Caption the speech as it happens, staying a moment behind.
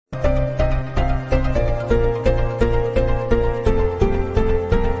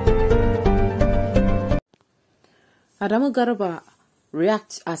Adamu Garba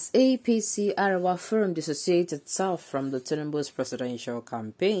reacts as APC Arewa firm dissociates itself from the Tinubu's presidential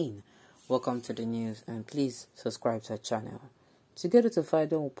campaign. Welcome to the news and please subscribe to our channel. To get notified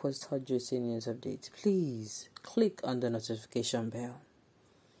when we post hot juicy news updates, please click on the notification bell.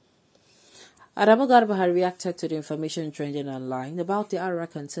 Adamu Garba had reacted to the information trending online about the Arewa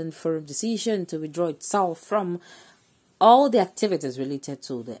Concerned Forum decision to withdraw itself from all the activities related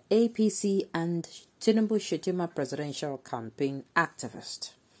to the APC and Tinubu Shetima presidential campaign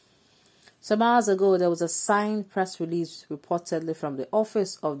activist. Some hours ago, there was a signed press release reportedly from the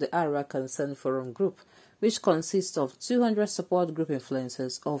office of the Arewa Concerned Forum Group, which consists of 200 support group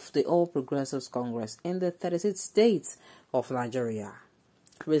influencers of the All Progressives Congress in the 36 states of Nigeria,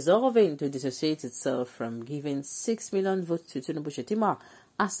 resolving to dissociate itself from giving 6 million votes to Tinubu Shetima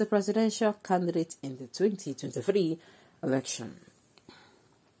as the presidential candidate in the 2023 election.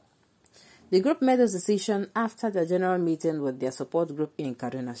 The group made this decision after the general meeting with their support group in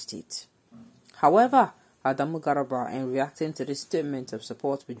Kaduna State. However, Adamu Garba, in reacting to the statement of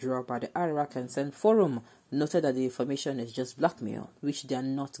support withdrawal by the Arewa Concerned Forum, noted that the information is just blackmail, which they are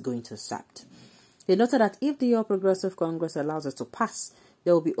not going to accept. He noted that if the All Progressive Congress allows it to pass,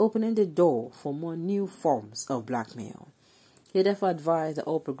 they will be opening the door for more new forms of blackmail. He therefore advised the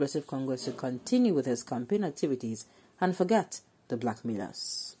All Progressive Congress to continue with his campaign activities and forget the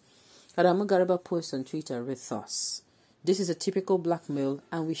blackmailers. Adamu Garba posts on Twitter with thus: "This is a typical blackmail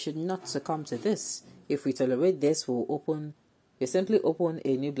and we should not succumb to this. If we tolerate this, we simply open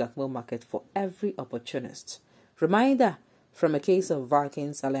a new blackmail market for every opportunist." Reminder from a case of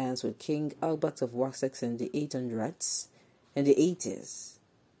Vikings alliance with King Albert of Wessex in the 800s and the 80s.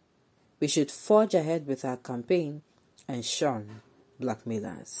 We should forge ahead with our campaign and shun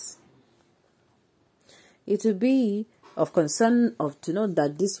blackmailers. It will be of concern to note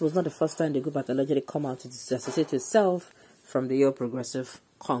that this was not the first time the group had allegedly come out to disassociate itself from the All Progressive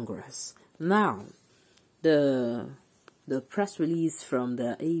Congress. Now, the press release from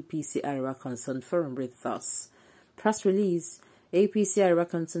the APC Arewa Concerned Forum read thus: Press release: APC Arewa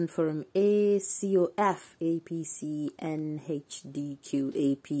Concerned Forum ACOF APC NHDQ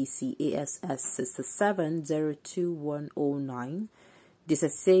APC ASS 67021009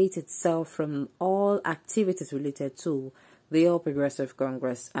 dissociates itself from all activities related to the All Progressive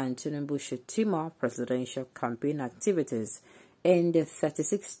Congress and Tinubu Shetima presidential campaign activities in the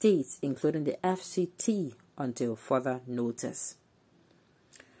 36 states, including the FCT, until further notice.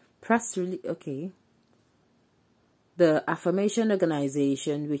 Press release, okay. The Affirmation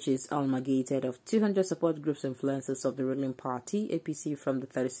Organization, which is amalgamated of 200 support groups influencers of the ruling party, APC, from the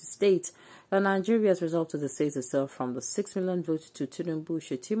 36 states, and Nigeria has resolved to dissociate itself from the 6 million votes to Tinubu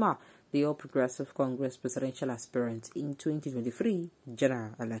Shetima, the All Progressive Congress presidential aspirant in 2023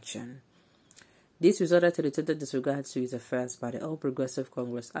 general election. This resulted to the total disregard to its affairs by the All Progressive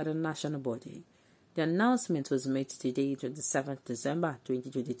Congress at a national body. The announcement was made today, 27th December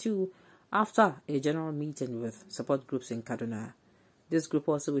 2022, after a general meeting with support groups in Kaduna. This group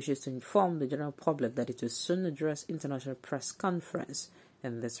also wishes to inform the general public that it will soon address international press conference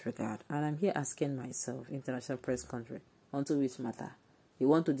in this regard. And I'm here asking myself, international press conference, onto which matter? You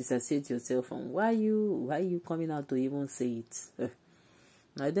want to dissociate yourself from why you coming out to even say it?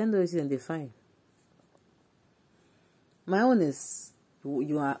 I don't know if you define. My own is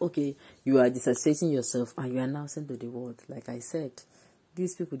you are dissociating yourself and you are announcing to the world. Like I said,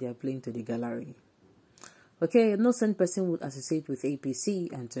 these people, they are playing to the gallery. Okay, no certain person would associate with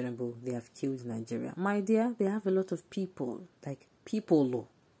APC and Tinubu. They have killed Nigeria. My dear, they have a lot of people, like people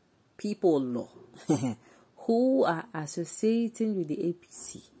who are associating with the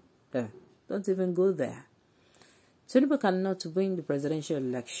APC. Don't even go there. Tinubu cannot win the presidential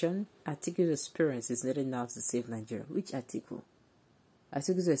election. Atiku's experience is needed now to save Nigeria. Which Atiku?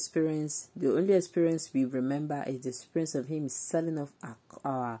 Atiku's experience, the only experience we remember is the experience of him selling off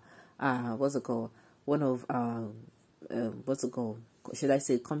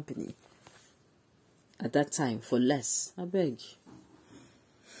company at that time for less. I beg.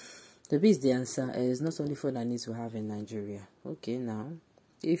 The answer is not only for that needs we have in Nigeria. Okay, now,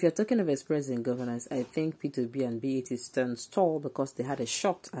 if you're talking of experience in governance, I think P2B and BAT stand tall because they had a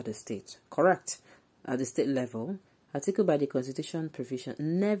shot at the state. Correct. At the state level, Atiku, by the constitution provision,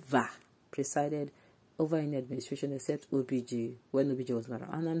 never presided over any administration except OBJ when OBJ was not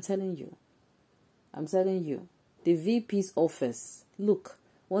around. And I'm telling you, the VP's office. Look,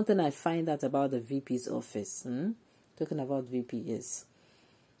 one thing I find out about the VP's office, talking about VP, is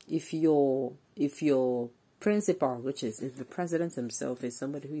if your principal, which is if the president himself is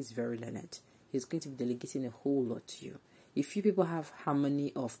somebody who is very learned, he's going to be delegating a whole lot to you. If you people have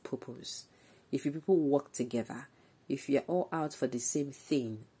harmony of purpose, if you people work together, if you're all out for the same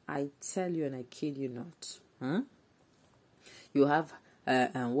thing, I tell you and I kid you not. You have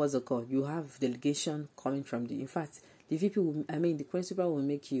what's it called? You have delegation coming from the. In fact, the VP will, the principal will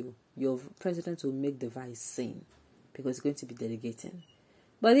make you. Your president will make the vice sing, because it's going to be delegating.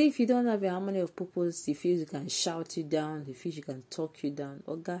 But if you don't have a harmony of purpose, he feels you can shout you down, he feels you can talk you down,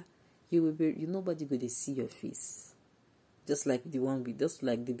 Oga, nobody going to see your face. Just like the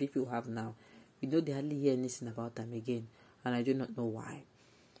VP we have now. We know they hardly hear anything about them again, and I do not know why.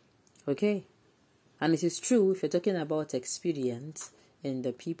 Okay? And it is true, if you're talking about experience in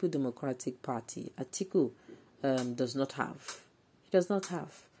the People Democratic Party, Atiku does not have. He does not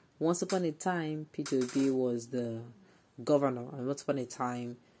have. Once upon a time, Peter Obi was the governor, and once upon a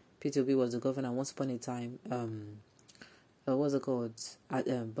time, Bola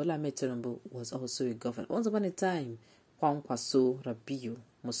Ahmed Tinubu was also a governor. Once upon a time, Kwankwaso Rabiu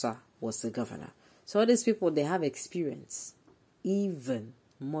Musa was the governor. So all these people, they have experience, even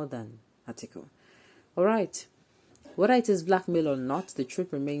more than Atiku. Alright, whether it is blackmail or not, the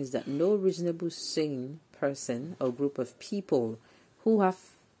truth remains that no reasonable, sane person or group of people who have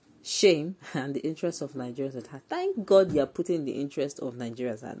shame and the interest of Nigerians at heart. Thank God you are putting the interest of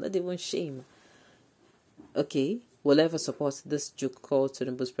Nigerians at heart, not even shame. Okay, will ever support this joke called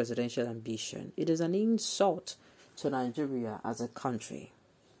Tinubu's presidential ambition. It is an insult to Nigeria as a country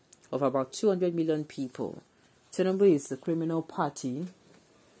of about 200 million people. Tinubu is the criminal party.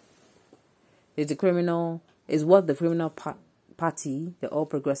 Is what the criminal party, the All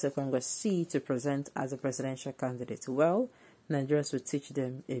Progressive Congress, see to present as a presidential candidate. Well, Nigerians will teach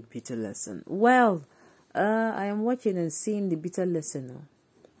them a bitter lesson. Well, I am watching and seeing the bitter lesson.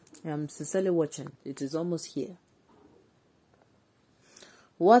 I'm sincerely watching. It is almost here.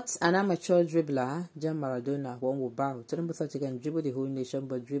 What an amateur dribbler, John Maradona, one will bow. Tinubu thought he can dribble the whole nation,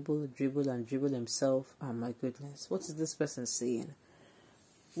 but dribble himself. Oh my goodness. What is this person saying?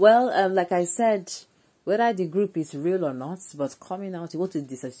 Well, like I said, whether the group is real or not, but coming out, you want to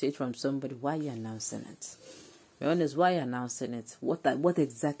disassociate from somebody, why are you announcing it? Be honest, why are you announcing it? What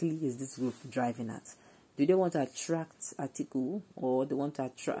exactly is this group driving at? Do they want to attract Atiku, or they want to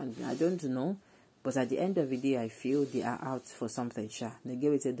attract, I don't know. But at the end of the day, I feel they are out for something. They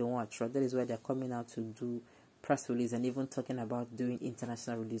give it, they want to attract. That is why they're coming out to do press release and even talking about doing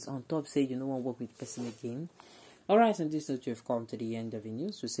international release. On top, say you don't want to work with person again. Alright, and this note, you have come to the end of the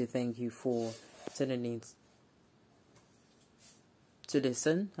news. We say thank you for tuning in to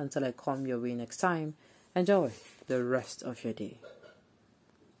listen. Until I come your way next time, enjoy the rest of your day.